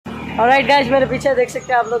Alright guys, मेरे पीछे देख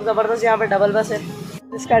सकते हैं आप लोग, ज़बरदस्त यहाँ पे डबल बस है।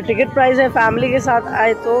 इसका टिकट प्राइस है, फैमिली के साथ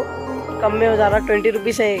आए तो कम में हो जा रहा 20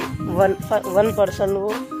 रुपीज़ है वन पर्सन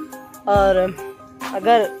वो, और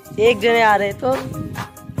अगर एक जने आ रहे तो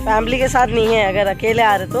फैमिली के साथ नहीं है, अगर अकेले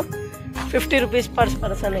आ रहे तो 50 रुपीज़ पर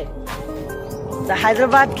पर्सन है। द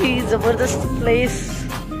हैदराबाद की ज़बरदस्त place,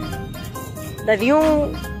 the new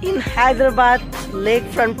in Hyderabad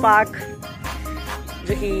lake front park,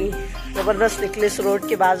 जो कि ज़बरदस्त निकलेस रोड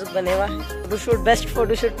के बाजू बने हुआ है। Photoshoot, best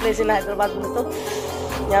photoshoot place in Hyderabad में, तो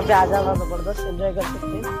यहाँ पे आ जाना, ज़बरदस्त एंजॉय कर सकते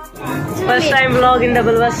हैं। First time vlog in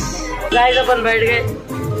double बस। गाइस अपन बैठ गए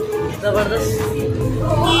ज़बरदस्त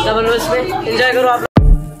डबल बस में, एंजॉय करो आप।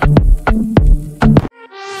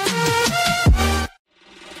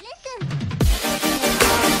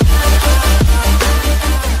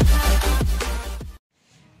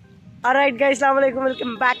 Alright guys, Assalamualaikum,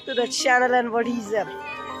 welcome back to the channel, and what is up?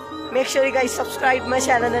 Make sure you guys subscribe my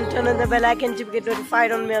channel and turn on the bell icon to get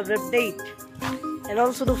notified on my update. And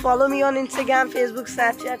also to follow me on Instagram, Facebook,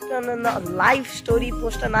 Snapchat, turn on the live story,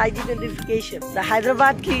 post on IG notification. The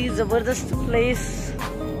Hyderabad ki ज़बरदस्त place,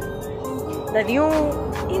 the new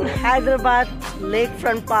in Hyderabad lake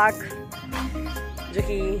front park, जो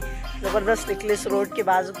कि ज़बरदस्त निकलेस road के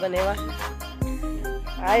बाजू बने हुआ है।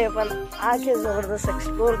 आए अपन आके ज़बरदस्त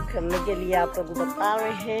एक्सप्लोर करने के लिए आप लोगों को बता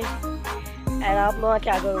रहे हैं। एंड आप लोग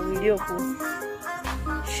क्या करो, वीडियो को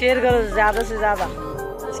शेयर करो ज़्यादा से ज़्यादा।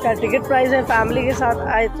 इसका टिकट प्राइस है, फैमिली के साथ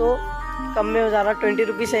आए तो कम में हो जा रहा 20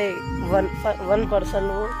 रुपीज़ है वन पर्सन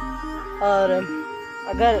वो, और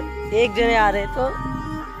अगर एक जने आ रहे तो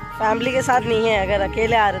फैमिली के साथ नहीं है, अगर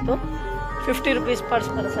अकेले आ रहे तो 50 रुपीज़ पर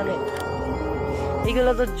पर्सन है। ठीक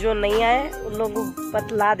है, तो जो नहीं आए उन लोगों को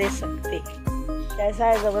बतला दे सकते कैसा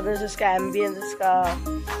है ज़बरदस्त इसका एम्बियंस, इसका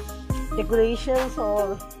डेकोरेशंस,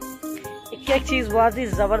 और एक एक चीज़ बहुत ही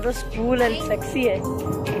ज़बरदस्त कूल एंड सेक्सी है।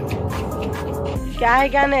 क्या है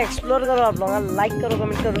क्या नहीं, एक्सप्लोर करो आप लोग, लाइक करो,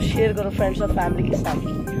 कमेंट करो, शेयर करो फ्रेंड्स और फैमिली के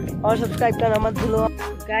साथ, और सब्सक्राइब करना मत भूलो।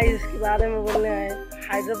 गाइस, इसके बारे में बोलने आए,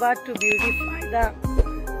 Hyderabad to beautify the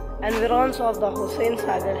environments of the Hussain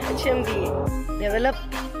Sagar HMDA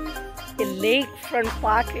developed a lakefront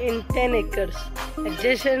park in 10 acres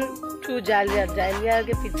adjacent to Jaliyar. Jaliyar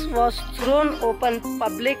which was thrown open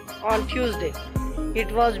public on Tuesday.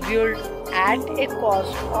 It was built at a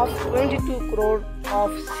cost of 22 crore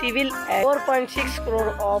of civil and 4.6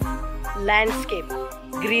 crore of landscape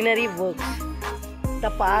greenery works.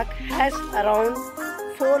 The park has around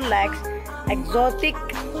 4 lakhs exotic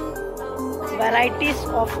varieties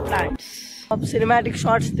of plants. अब cinematic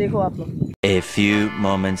shots देखो आप लोग। A few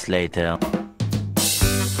moments later.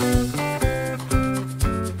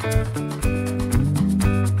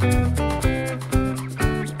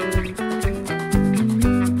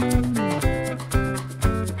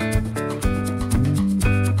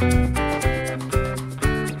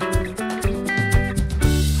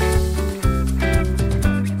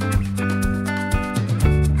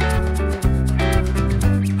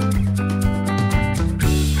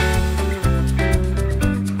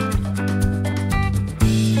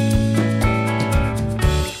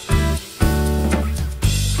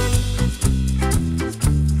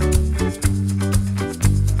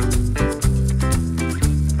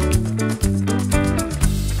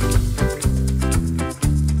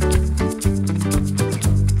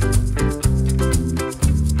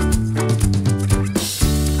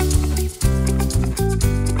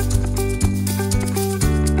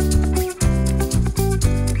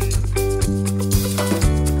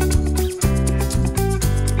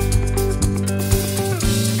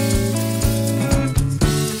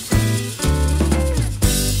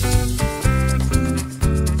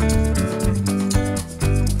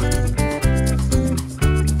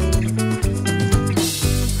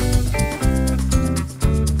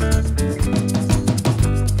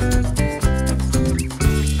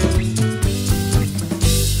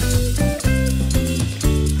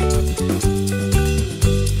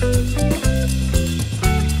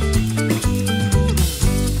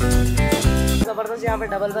 यहाँ पे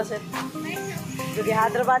double बस है, जो कि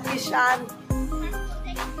हैदराबाद की शान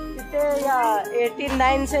कितने या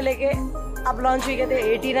 89 से लेके अब लॉन्च हुई, कहते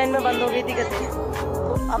 89 में बंद हो गई थी कहते,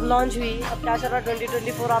 तो अब लॉन्च हुई। अब क्या चल रहा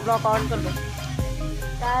 2024 आप लोग काउंट कर लो।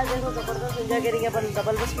 क्या है देखो, ज़बरदस्त एंजॉय करेंगे अपन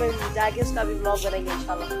डबल बस में जाके, उसका भी ब्लॉग बनेंगे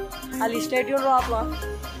इंशाल्लाह। खाली स्टे ट्यून रहो आप लोग,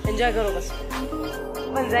 एंजॉय करो बस।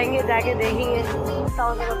 अपन जाएंगे, जाके देखेंगे,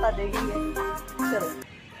 होता देखेंगे। चलो,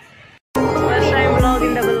 first time blog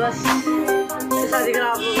in double बस, ऐसा दिख रहा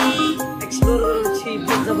आप लोग, एक्सप्लोर करो, अच्छी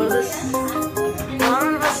ज़बरदस्त।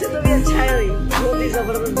 नॉर्मल बस से तो भी अच्छा है भाई, बहुत ही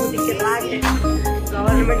ज़बरदस्त, बहुत ही किराक है,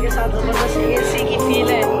 गवर्नमेंट के साथ ज़बरदस्त AC की फील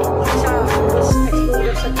है, अच्छा बस एक्सप्लोर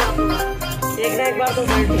कर सकते हैं आप लोग। तो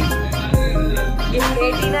बिल्डिंग ये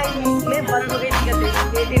 89 में बंद हो गई टिकटें,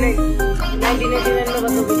 1989 में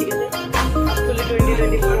बंद हो गई टिकटें। एक्चुअली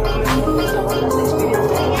 2024 में बहुत ज़बरदस्त एक्सपीरियंस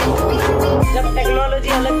है। जब टेक्नोलॉजी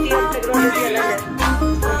अलग थी अब टेक्नोलॉजी अलग है।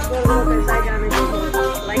 एक्सप्लोर करो, पैसा जाने दो,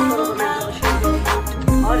 लाइक करो, कमेंट करो, शेयर करो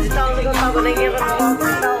और जितना हो सके उतना बनेंगे। अगर ब्लॉग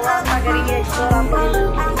जितना हुआ उतना करेंगे एक्सप्लोर आप लोग।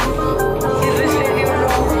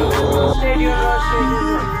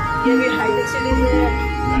 ये भी हाईटेक सिटी में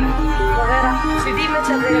वगैरह सिटी में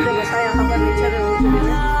चल रहे थे, बसा यहाँ पर नहीं चल रहे वो सिटी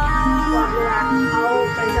में। तो आप लोग आओ,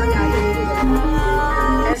 पैसा में आगे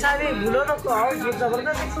ऐसा भी भूलो ना, तो आओ। ये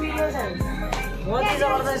ज़बरदस्त एक्सपीरियंस है, बहुत ही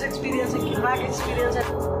ज़बरदस्त एक्सपीरियंस है, कितना एक्सपीरियंस है।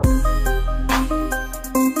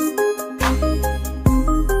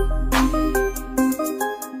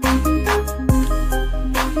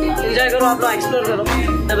 एंजॉय करो आप लोग, एक्सप्लोर करो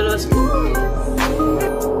डबल बस की।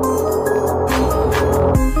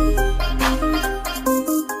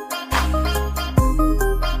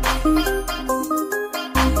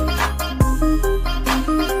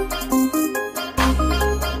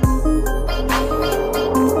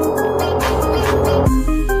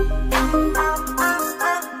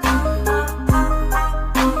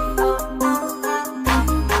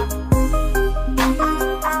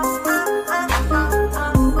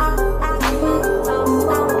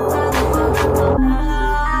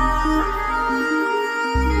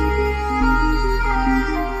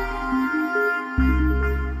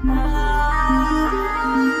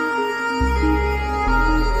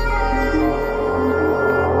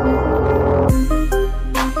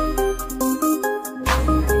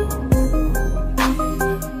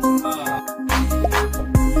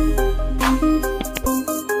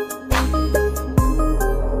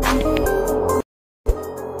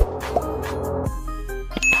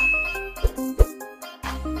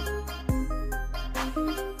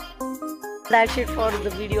 That's it for the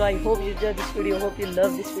video. I hope you enjoyed this video. Hope you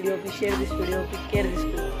love this video. Hope you share this video. Hope you care this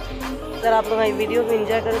video. अगर आप लोग ये वीडियो को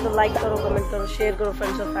एंजॉय करें तो लाइक करो, कमेंट करो, शेयर करो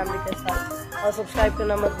फ्रेंड्स और फैमिली के साथ और सब्सक्राइब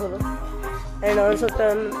करना मत भूलो। And also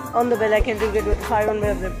turn on the bell icon to get notified on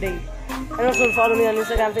my update. And also follow me on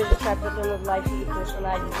Instagram, Facebook, Snapchat, and like to post on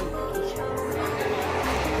IG notification.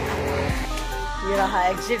 ये रहा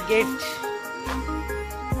exit gate.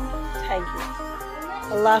 Thank you.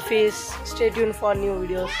 Allah Hafiz. Stay tuned for new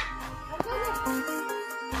videos.